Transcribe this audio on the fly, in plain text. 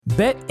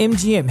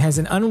BetMGM has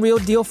an unreal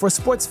deal for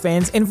sports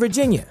fans in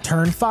Virginia.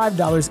 Turn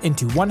 $5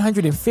 into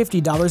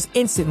 $150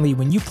 instantly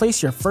when you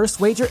place your first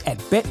wager at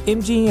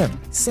BetMGM.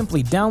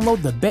 Simply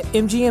download the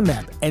BetMGM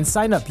app and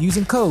sign up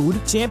using code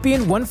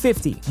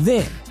Champion150.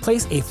 Then,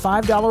 place a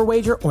 $5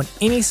 wager on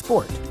any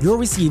sport. You'll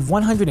receive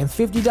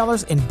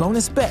 $150 in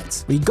bonus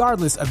bets,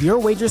 regardless of your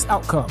wager's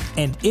outcome.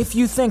 And if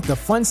you think the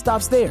fun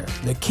stops there,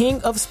 the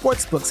King of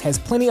Sportsbooks has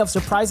plenty of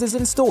surprises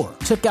in store.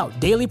 Check out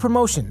daily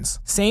promotions,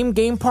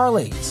 same-game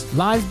parlays,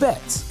 live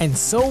bets, and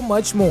so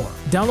much more.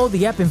 Download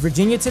the app in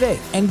Virginia today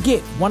and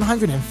get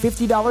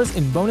 $150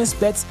 in bonus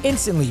bets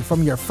instantly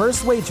from your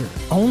first wager.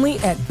 Only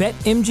at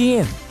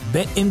BetMGM.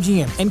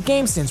 BetMGM and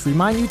GameSense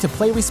remind you to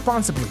play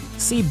responsibly.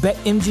 See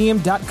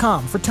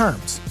BetMGM.com for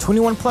terms.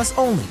 21 plus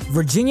only.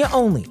 Virginia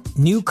only.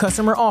 New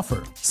customer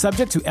offer.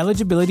 Subject to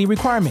eligibility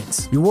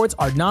requirements. Rewards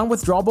are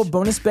non-withdrawable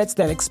bonus bets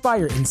that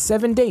expire in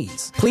 7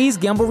 days. Please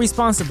gamble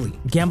responsibly.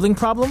 Gambling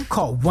problem?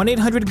 Call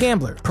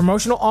 1-800-GAMBLER.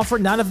 Promotional offer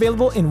not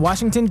available in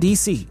Washington,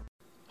 D.C.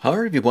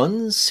 Hi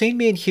everyone,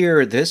 Sandman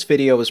here. This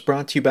video is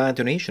brought to you by a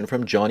donation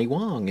from Johnny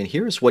Wong, and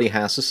here's what he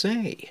has to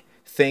say.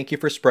 Thank you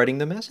for spreading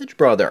the message,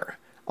 brother.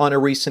 On a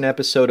recent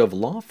episode of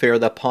Lawfare,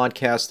 the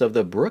podcast of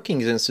the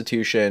Brookings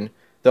Institution,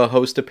 the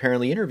host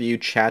apparently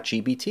interviewed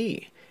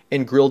ChatGPT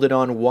and grilled it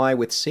on why,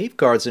 with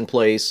safeguards in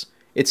place,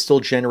 it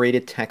still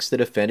generated text that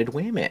offended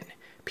women,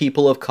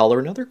 people of color,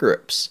 and other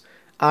groups.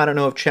 I don't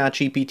know if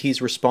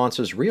ChatGPT's response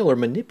was real or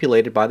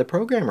manipulated by the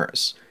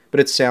programmers, but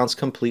it sounds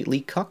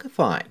completely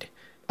cuckified.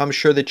 I'm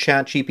sure that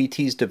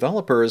ChatGPT's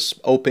developers,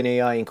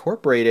 OpenAI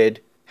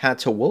Incorporated, had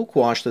to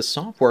woke-wash the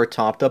software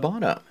top to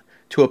bottom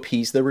to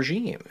appease the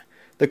regime.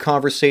 The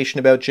conversation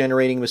about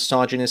generating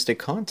misogynistic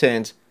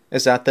content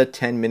is at the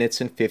 10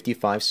 minutes and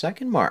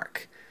 55-second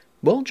mark.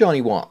 Well,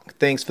 Johnny Wong,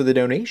 thanks for the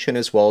donation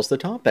as well as the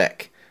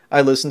topic.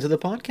 I listened to the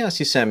podcast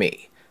you sent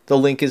me. The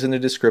link is in the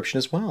description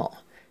as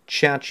well.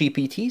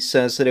 ChatGPT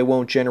says that it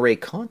won't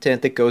generate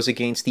content that goes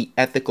against the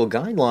ethical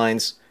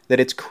guidelines that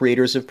its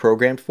creators have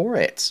programmed for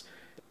it.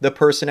 The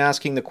person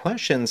asking the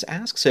questions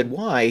asks it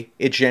why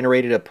it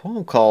generated a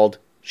poem called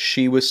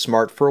 "She Was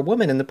Smart for a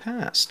Woman" in the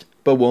past,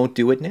 but won't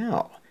do it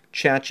now.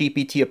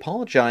 ChatGPT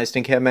apologized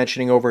and kept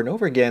mentioning over and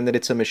over again that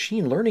it's a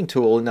machine learning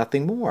tool and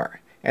nothing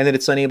more, and that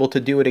it's unable to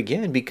do it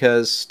again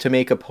because to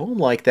make a poem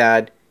like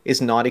that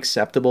is not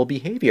acceptable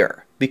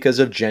behavior because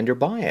of gender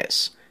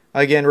bias.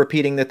 Again,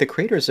 repeating that the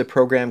creators have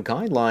programmed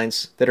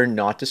guidelines that are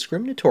not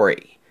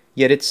discriminatory,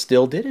 yet it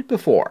still did it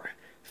before.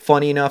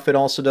 Funny enough, it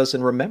also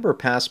doesn't remember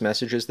past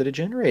messages that it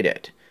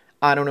generated.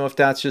 I don't know if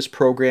that's just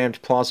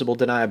programmed plausible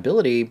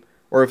deniability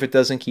or if it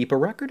doesn't keep a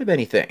record of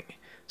anything.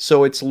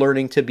 So it's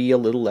learning to be a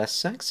little less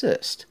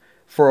sexist.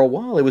 For a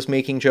while, it was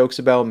making jokes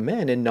about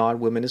men and not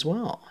women as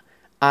well.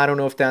 I don't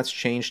know if that's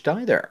changed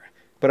either,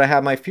 but I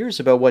have my fears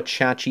about what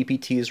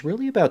ChatGPT is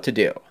really about to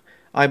do.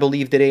 I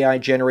believe that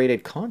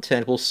AI-generated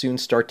content will soon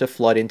start to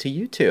flood into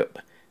YouTube,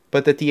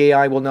 but that the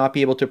AI will not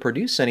be able to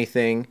produce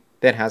anything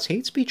that has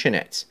hate speech in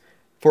it.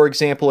 For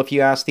example, if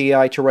you ask the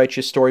AI to write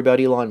you a story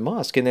about Elon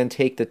Musk and then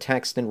take the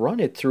text and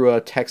run it through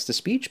a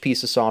text-to-speech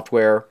piece of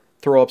software,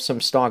 throw up some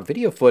stock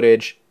video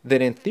footage,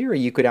 then in theory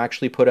you could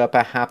actually put up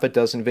a half a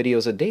dozen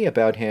videos a day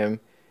about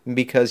him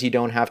because you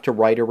don't have to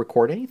write or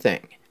record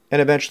anything.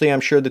 And eventually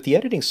I'm sure that the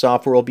editing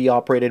software will be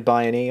operated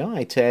by an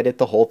AI to edit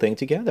the whole thing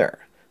together.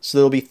 So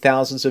there'll be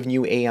thousands of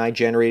new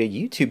AI-generated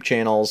YouTube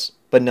channels,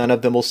 but none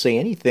of them will say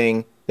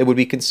anything that would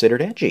be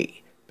considered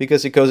edgy,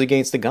 because it goes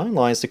against the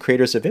guidelines the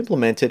creators have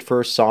implemented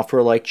for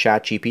software like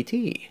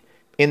ChatGPT.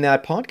 In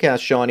that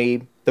podcast,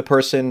 Johnny, the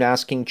person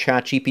asking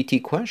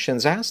ChatGPT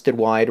questions asked it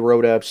why it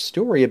wrote a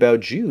story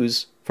about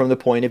Jews from the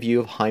point of view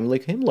of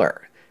Heimlich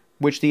Himmler,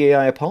 which the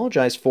AI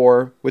apologized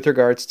for with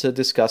regards to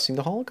discussing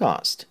the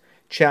Holocaust.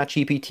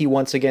 ChatGPT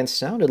once again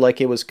sounded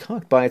like it was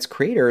cucked by its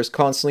creators,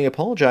 constantly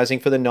apologizing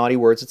for the naughty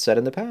words it said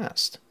in the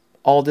past.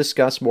 I'll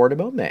discuss more in a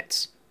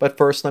moment, but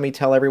first let me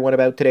tell everyone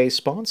about today's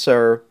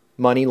sponsor,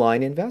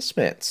 Moneyline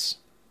Investments.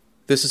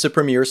 This is a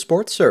premier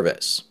sports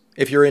service.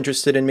 If you're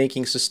interested in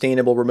making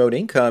sustainable remote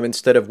income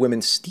instead of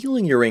women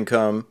stealing your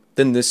income,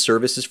 then this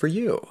service is for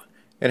you.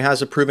 It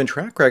has a proven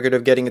track record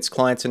of getting its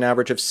clients an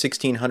average of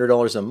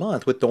 $1,600 a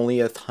month with only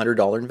a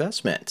 $100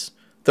 investment.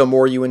 The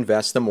more you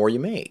invest, the more you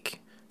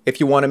make. If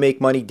you want to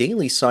make money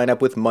daily, sign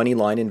up with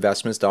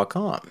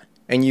MoneylineInvestments.com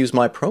and use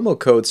my promo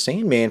code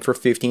SANDMAN for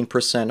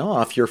 15%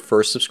 off your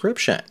first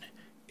subscription.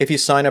 If you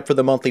sign up for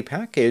the monthly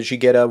package, you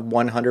get a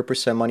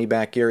 100%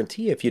 money-back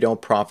guarantee if you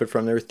don't profit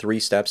from their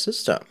 3-step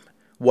system.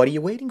 What are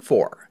you waiting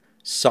for?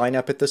 Sign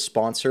up at the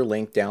sponsor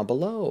link down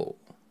below.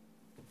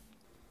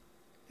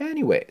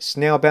 Anyways,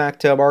 now back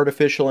to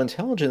artificial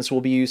intelligence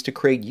will be used to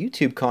create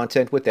YouTube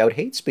content without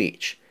hate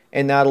speech,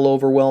 and that'll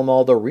overwhelm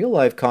all the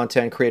real-life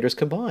content creators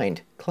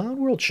combined. Clown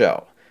World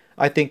Show.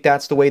 I think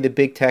that's the way the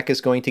big tech is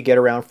going to get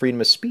around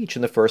freedom of speech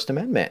in the First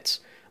Amendment,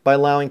 by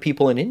allowing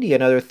people in India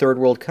and other third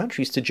world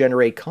countries to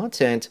generate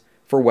content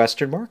for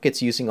Western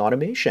markets using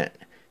automation.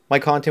 My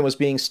content was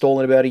being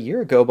stolen about a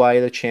year ago by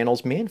the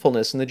channels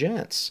Manfulness and the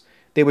Gents.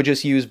 They would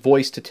just use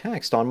voice to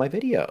text on my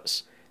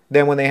videos.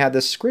 Then when they had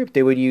the script,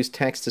 they would use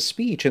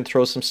text-to-speech and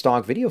throw some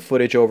stock video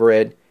footage over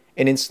it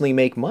and instantly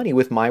make money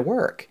with my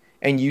work,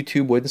 and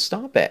YouTube wouldn't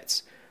stop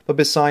it. But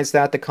besides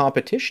that, the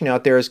competition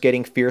out there is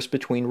getting fierce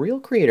between real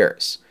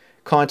creators.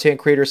 Content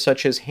creators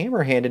such as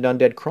Hammerhand and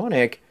Undead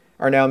Chronic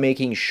are now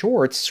making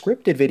shorts,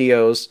 scripted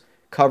videos,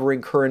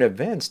 covering current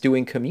events,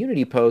 doing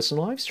community posts and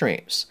live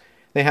streams.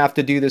 They have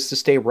to do this to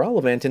stay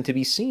relevant and to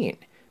be seen,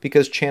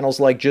 because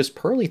channels like Just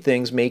Pearly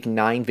Things make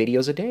 9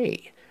 videos a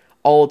day.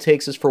 All it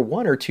takes is for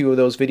 1 or 2 of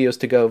those videos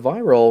to go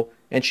viral,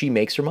 and she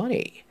makes her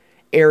money.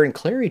 Aaron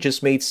Clary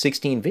just made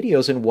 16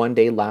 videos in 1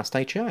 day last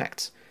I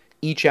checked,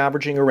 each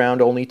averaging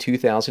around only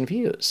 2,000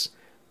 views.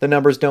 The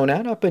numbers don't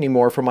add up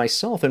anymore for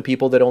myself and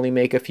people that only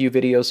make a few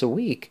videos a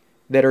week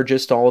that are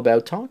just all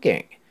about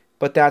talking.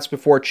 But that's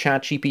before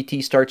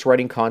ChatGPT starts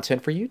writing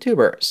content for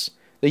YouTubers.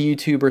 The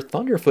YouTuber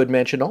Thunderfoot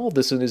mentioned all of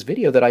this in his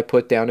video that I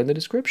put down in the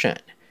description.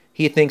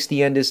 He thinks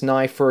the end is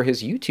nigh for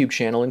his YouTube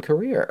channel and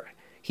career.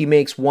 He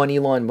makes one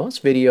Elon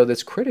Musk video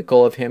that's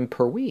critical of him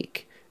per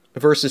week,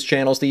 versus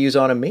channels that use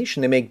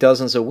automation that make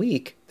dozens a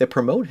week that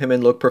promote him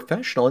and look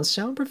professional and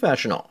sound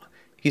professional.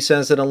 He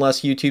says that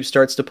unless YouTube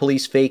starts to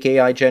police fake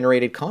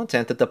AI-generated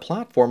content, that the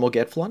platform will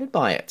get flooded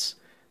by it.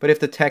 But if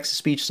the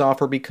text-to-speech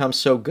software becomes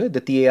so good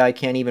that the AI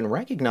can't even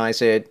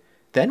recognize it,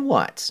 then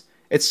what?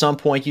 At some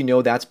point, you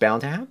know that's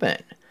bound to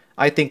happen.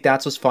 I think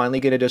that's what's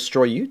finally going to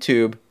destroy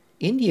YouTube,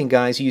 Indian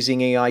guys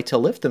using AI to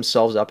lift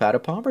themselves up out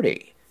of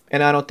poverty.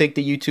 And I don't think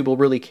that YouTube will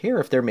really care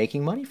if they're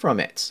making money from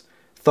it.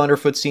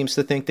 Thunderfoot seems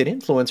to think that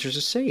influencers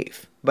are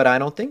safe, but I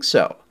don't think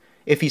so.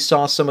 If he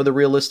saw some of the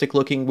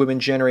realistic-looking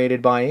women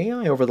generated by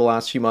AI over the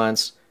last few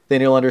months,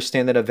 then he'll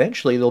understand that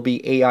eventually there'll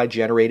be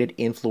AI-generated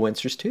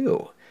influencers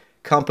too.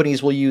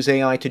 Companies will use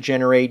AI to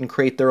generate and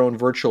create their own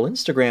virtual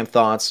Instagram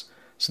thoughts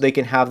so they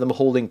can have them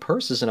holding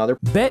purses and other...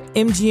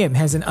 BetMGM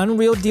has an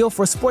unreal deal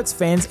for sports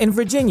fans in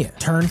Virginia.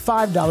 Turn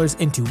 $5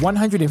 into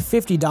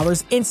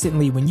 $150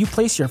 instantly when you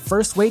place your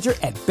first wager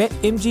at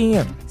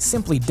BetMGM.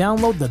 Simply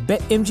download the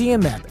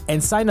BetMGM app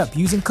and sign up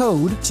using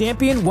code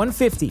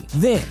Champion150.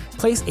 Then,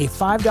 place a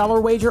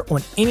 $5 wager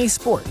on any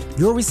sport.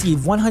 You'll receive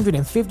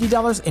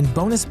 $150 in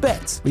bonus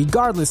bets,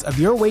 regardless of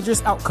your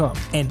wager's outcome.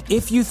 And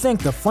if you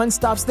think the fun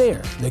stops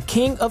there, the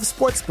king of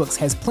sportsbooks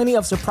has plenty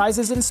of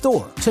surprises in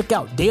store. Check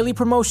out daily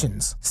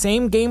promotions,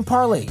 same-game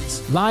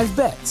parlays, live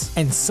bets,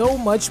 and so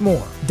much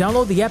more.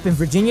 Download the app in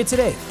Virginia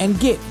today and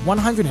get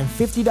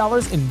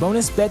 $150 in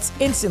bonus bets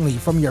instantly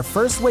from your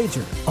first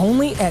wager.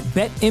 Only at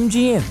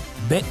BetMGM.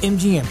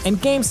 BetMGM and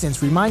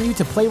GameSense remind you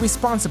to play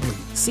responsibly.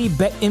 See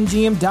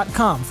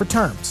BetMGM.com for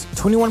terms.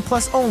 21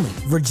 plus only.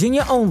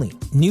 Virginia only.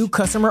 New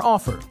customer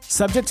offer.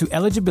 Subject to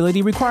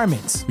eligibility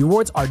requirements.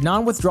 Rewards are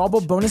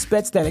non-withdrawable bonus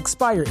bets that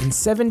expire in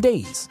 7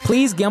 days.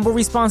 Please gamble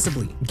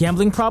responsibly.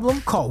 Gambling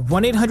problem? Call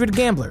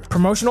 1-800-GAMBLER.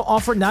 Promotional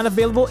offer not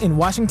available in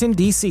Washington,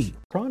 D.C.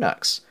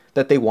 Products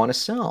that they want to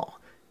sell.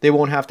 They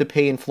won't have to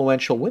pay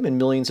influential women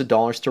millions of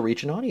dollars to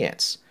reach an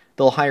audience.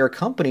 They'll hire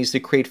companies to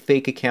create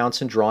fake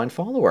accounts and draw in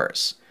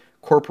followers.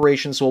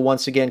 Corporations will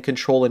once again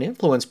control and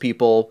influence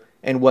people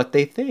and what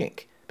they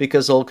think,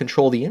 because they'll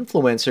control the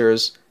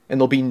influencers, and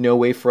there'll be no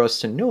way for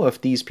us to know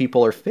if these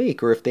people are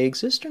fake or if they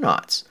exist or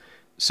not.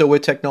 So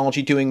with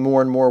technology doing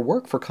more and more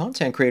work for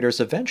content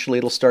creators, eventually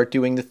it'll start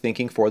doing the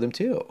thinking for them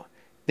too.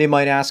 They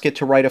might ask it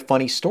to write a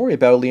funny story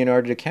about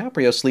Leonardo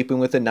DiCaprio sleeping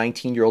with a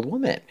 19-year-old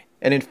woman,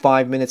 and in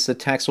 5 minutes the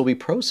text will be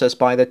processed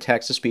by the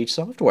text-to-speech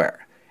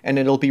software, and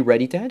it'll be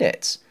ready to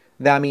edit.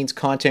 That means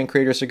content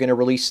creators are going to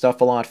release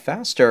stuff a lot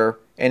faster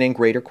and in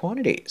greater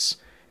quantities.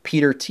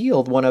 Peter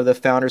Thiel, one of the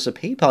founders of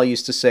PayPal,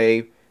 used to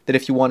say that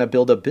if you want to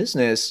build a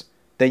business,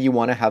 then you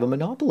want to have a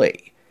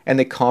monopoly, and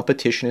the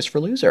competition is for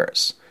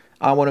losers.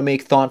 I want to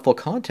make thoughtful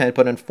content,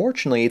 but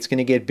unfortunately it's going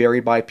to get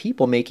buried by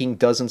people making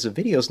dozens of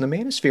videos in the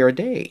manosphere a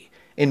day,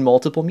 in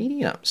multiple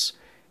mediums.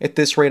 At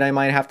this rate, I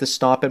might have to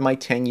stop at my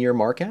 10-year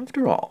mark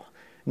after all.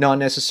 Not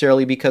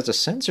necessarily because of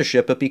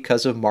censorship, but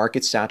because of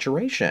market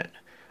saturation.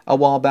 A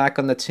while back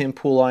on the Tim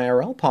Pool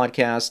IRL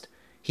podcast,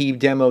 he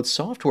demoed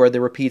software that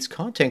repeats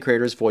content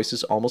creators'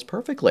 voices almost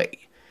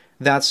perfectly.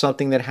 That's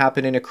something that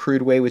happened in a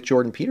crude way with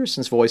Jordan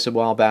Peterson's voice a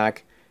while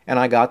back, and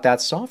I got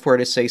that software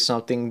to say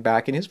something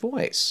back in his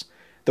voice.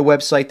 The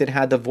website that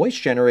had the voice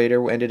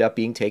generator ended up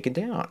being taken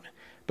down.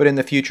 But in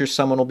the future,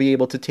 someone will be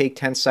able to take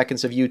 10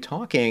 seconds of you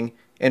talking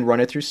and run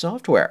it through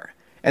software,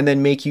 and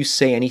then make you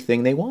say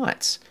anything they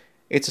want.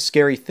 It's a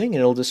scary thing,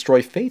 and it'll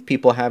destroy faith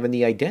people have in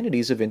the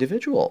identities of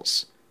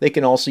individuals. They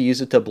can also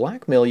use it to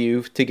blackmail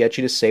you to get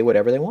you to say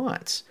whatever they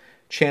want.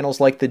 Channels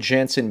like the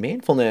Jensen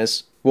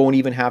Manfulness won't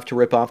even have to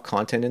rip off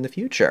content in the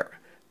future.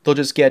 They'll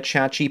just get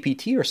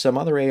ChatGPT or some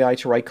other AI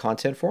to write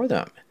content for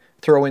them.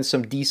 Throw in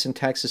some decent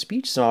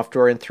text-to-speech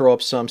software and throw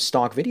up some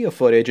stock video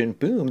footage, and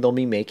boom, they'll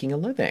be making a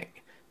living.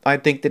 I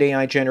think that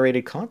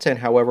AI-generated content,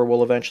 however,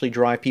 will eventually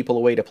drive people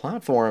away to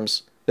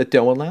platforms that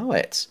don't allow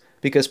it,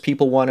 because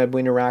people want to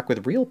interact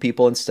with real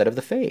people instead of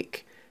the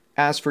fake.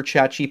 As for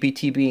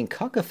ChatGPT being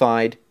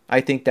cuckified, I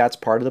think that's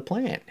part of the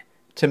plan.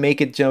 To make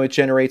it so it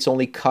generates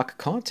only cuck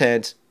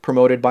content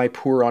promoted by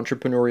poor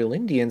entrepreneurial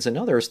Indians and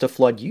others to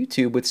flood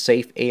YouTube with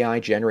safe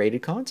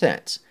AI-generated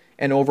content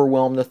and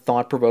overwhelm the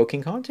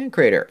thought-provoking content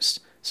creators,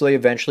 so they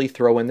eventually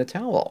throw in the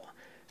towel.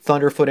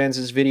 Thunderfoot ends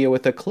his video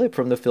with a clip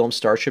from the film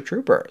Starship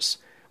Troopers,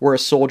 where a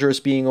soldier is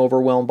being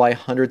overwhelmed by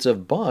hundreds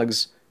of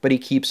bugs, but he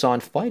keeps on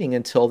fighting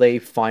until they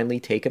finally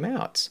take him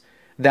out.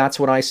 That's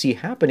what I see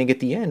happening at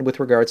the end with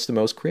regards to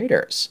most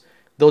creators.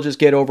 They'll just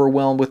get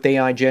overwhelmed with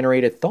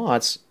AI-generated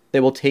thoughts. They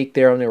will take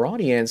their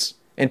audience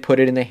and put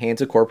it in the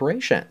hands of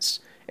corporations.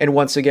 And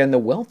once again, the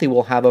wealthy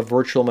will have a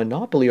virtual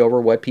monopoly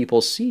over what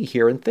people see,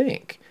 hear, and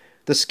think.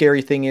 The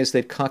scary thing is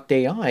that cucked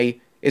AI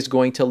is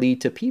going to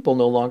lead to people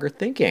no longer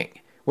thinking.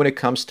 When it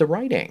comes to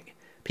writing,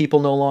 people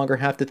no longer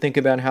have to think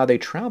about how they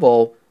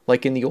travel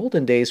like in the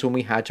olden days when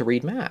we had to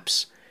read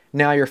maps.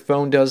 Now your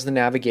phone does the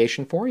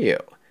navigation for you.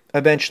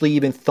 Eventually,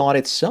 even thought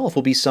itself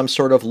will be some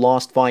sort of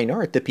lost fine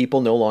art that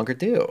people no longer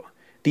do.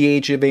 The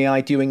age of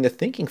AI doing the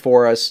thinking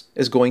for us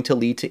is going to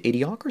lead to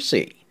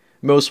idiocracy.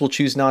 Most will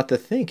choose not to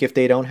think if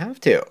they don't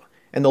have to,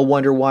 and they'll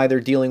wonder why they're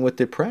dealing with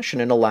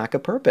depression and a lack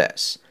of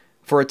purpose.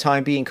 For a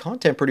time being,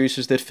 content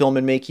producers that film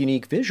and make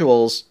unique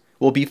visuals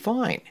will be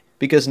fine,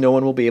 because no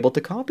one will be able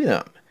to copy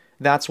them.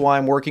 That's why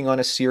I'm working on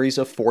a series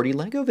of 40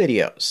 Lego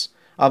videos.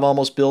 I've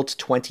almost built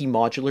 20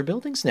 modular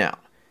buildings now.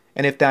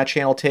 And if that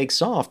channel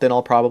takes off, then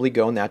I'll probably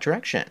go in that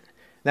direction.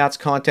 That's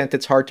content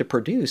that's hard to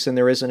produce and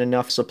there isn't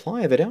enough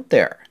supply of it out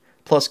there.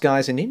 Plus,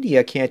 guys in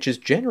India can't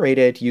just generate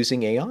it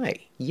using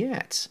AI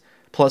yet.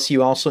 Plus,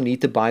 you also need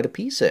to buy the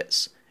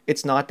pieces.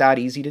 It's not that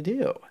easy to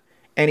do.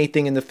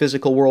 Anything in the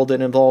physical world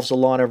that involves a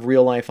lot of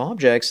real-life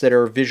objects that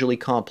are visually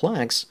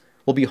complex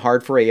will be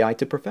hard for AI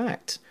to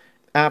perfect.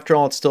 After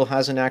all, it still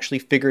hasn't actually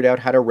figured out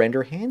how to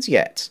render hands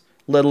yet,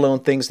 let alone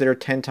things that are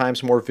 10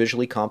 times more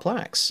visually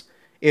complex.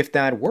 If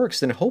that works,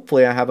 then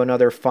hopefully I have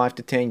another 5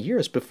 to 10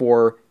 years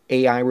before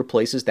AI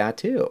replaces that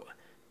too.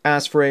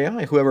 As for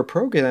AI, whoever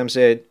programs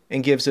it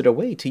and gives it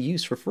away to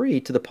use for free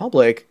to the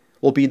public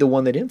will be the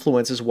one that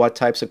influences what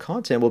types of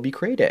content will be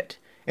created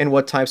and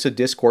what types of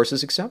discourse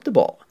is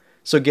acceptable.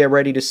 So get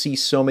ready to see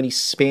so many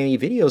spammy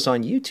videos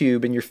on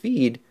YouTube in your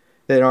feed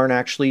that aren't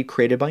actually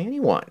created by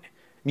anyone.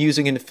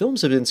 Music and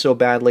films have been so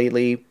bad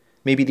lately,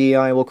 maybe the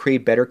AI will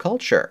create better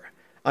culture.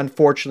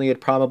 Unfortunately, it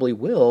probably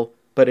will,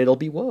 but it'll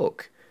be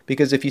woke.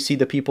 Because if you see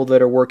the people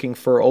that are working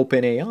for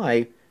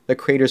OpenAI, the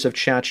creators of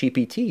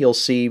ChatGPT, you'll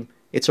see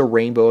it's a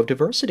rainbow of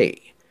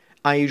diversity.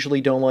 I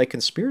usually don't like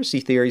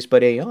conspiracy theories,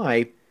 but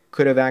AI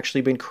could have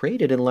actually been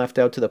created and left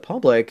out to the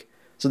public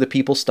so that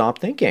people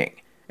stopped thinking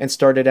and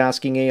started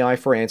asking AI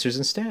for answers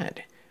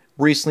instead.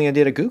 Recently, I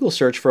did a Google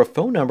search for a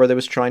phone number that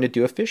was trying to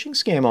do a phishing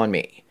scam on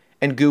me,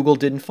 and Google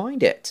didn't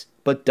find it,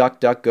 but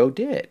DuckDuckGo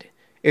did.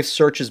 If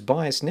search is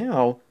biased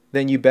now,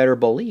 then you better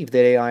believe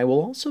that AI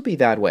will also be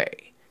that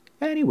way.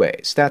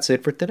 Anyways, that's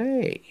it for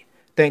today.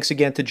 Thanks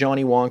again to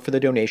Johnny Wong for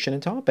the donation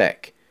and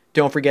topic.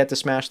 Don't forget to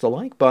smash the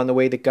like button the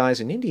way that guys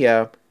in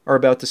India are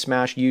about to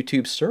smash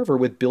YouTube's server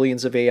with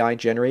billions of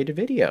AI-generated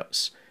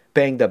videos.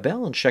 Bang the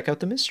bell and check out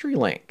the mystery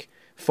link.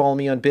 Follow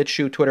me on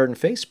BitChute, Twitter, and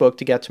Facebook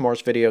to get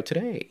tomorrow's video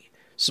today.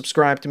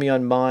 Subscribe to me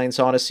on Minds,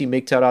 Odyssey,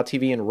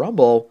 MGTOW.tv, and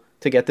Rumble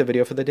to get the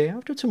video for the day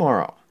after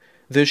tomorrow.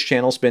 This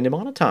channel's been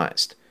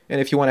demonetized, and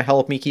if you want to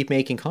help me keep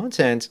making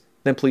content,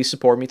 then please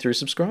support me through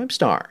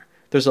Subscribestar.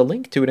 There's a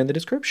link to it in the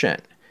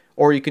description.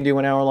 Or you can do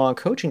an hour-long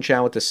coaching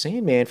chat with the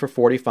Sandman for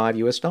 $45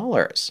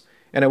 US,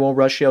 and I won't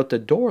rush you out the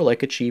door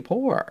like a cheap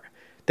whore.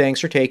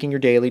 Thanks for taking your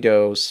daily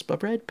dose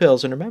of red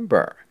pills, and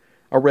remember,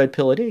 a red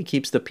pill a day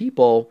keeps the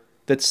people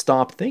that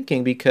stop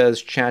thinking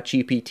because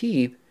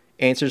ChatGPT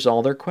answers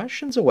all their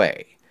questions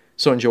away.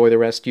 So enjoy the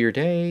rest of your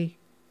day,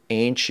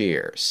 and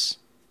cheers.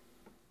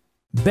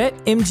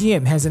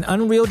 BetMGM has an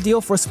unreal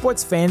deal for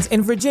sports fans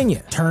in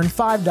Virginia. Turn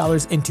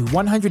 $5 into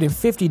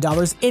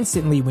 $150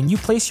 instantly when you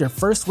place your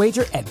first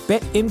wager at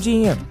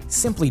BetMGM.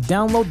 Simply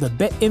download the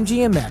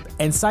BetMGM app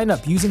and sign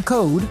up using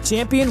code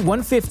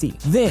Champion150.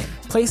 Then,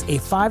 place a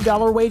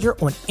 $5 wager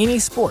on any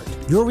sport.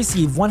 You'll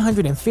receive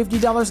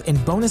 $150 in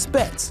bonus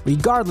bets,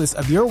 regardless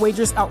of your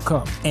wager's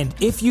outcome. And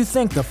if you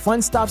think the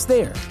fun stops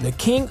there, the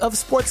king of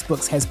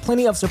sportsbooks has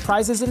plenty of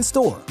surprises in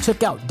store.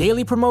 Check out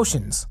daily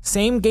promotions,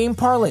 same-game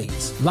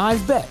parlays,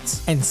 live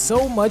bets, and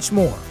so much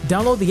more.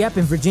 Download the app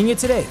in Virginia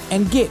today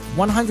and get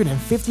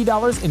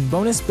 $150 in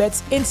bonus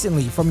bets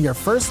instantly from your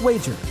first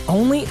wager.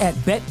 Only at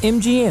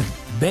BetMGM.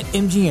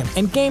 BetMGM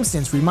and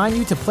GameSense remind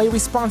you to play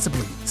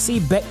responsibly. See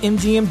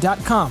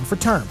BetMGM.com for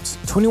terms.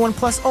 21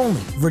 plus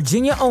only.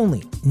 Virginia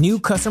only. New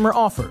customer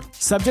offer.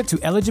 Subject to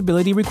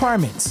eligibility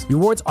requirements.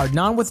 Rewards are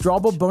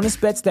non-withdrawable bonus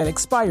bets that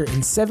expire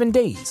in 7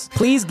 days.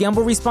 Please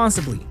gamble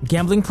responsibly.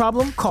 Gambling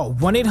problem? Call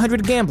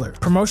 1-800-GAMBLER.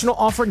 Promotional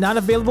offer not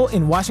available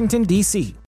in Washington, D.C.